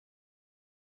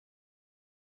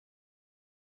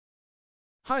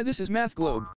Hi, this is Math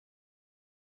Globe.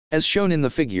 As shown in the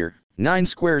figure, 9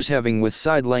 squares having with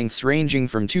side lengths ranging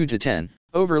from 2 to 10,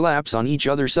 overlaps on each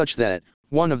other such that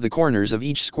one of the corners of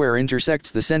each square intersects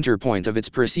the center point of its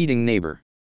preceding neighbor.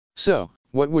 So,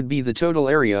 what would be the total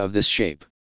area of this shape?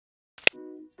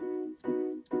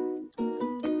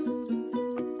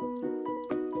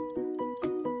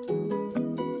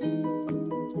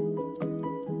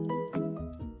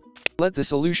 Let the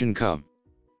solution come.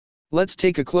 Let's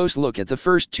take a close look at the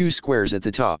first 2 squares at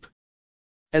the top.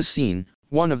 As seen,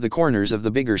 one of the corners of the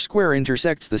bigger square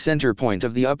intersects the center point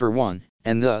of the upper one,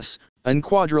 and thus, an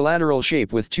quadrilateral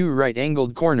shape with 2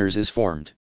 right-angled corners is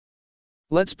formed.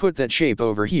 Let's put that shape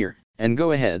over here, and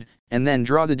go ahead, and then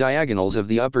draw the diagonals of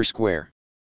the upper square.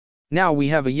 Now we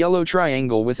have a yellow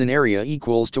triangle with an area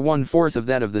equals to 1/4 of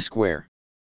that of the square.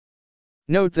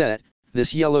 Note that,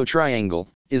 this yellow triangle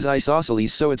is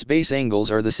isosceles, so its base angles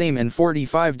are the same and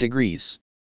 45 degrees.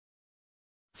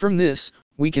 From this,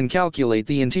 we can calculate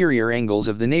the interior angles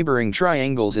of the neighboring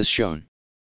triangles as shown.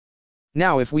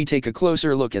 Now if we take a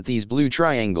closer look at these blue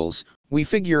triangles, we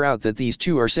figure out that these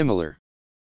two are similar.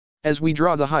 As we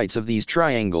draw the heights of these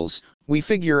triangles, we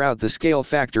figure out the scale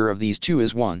factor of these two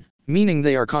as 1, meaning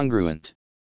they are congruent.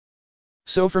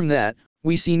 So from that,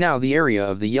 we see now the area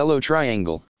of the yellow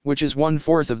triangle, which is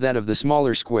 1/4 of that of the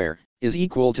smaller square, is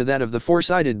equal to that of the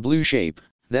 4-sided blue shape,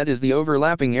 that is the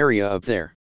overlapping area up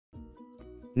there.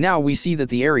 Now we see that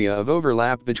the area of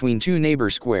overlap between two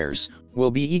neighbor squares will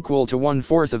be equal to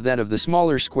 1/4 of that of the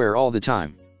smaller square all the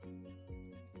time.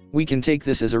 We can take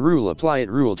this as a rule, apply it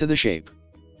rule to the shape.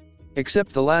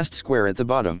 Except the last square at the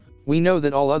bottom, we know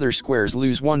that all other squares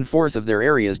lose 1/4 of their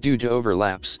areas due to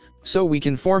overlaps, so we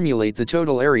can formulate the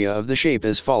total area of the shape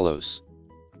as follows.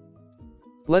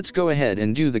 Let's go ahead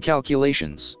and do the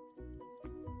calculations.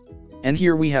 And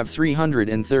here we have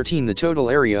 313, the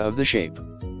total area of the shape.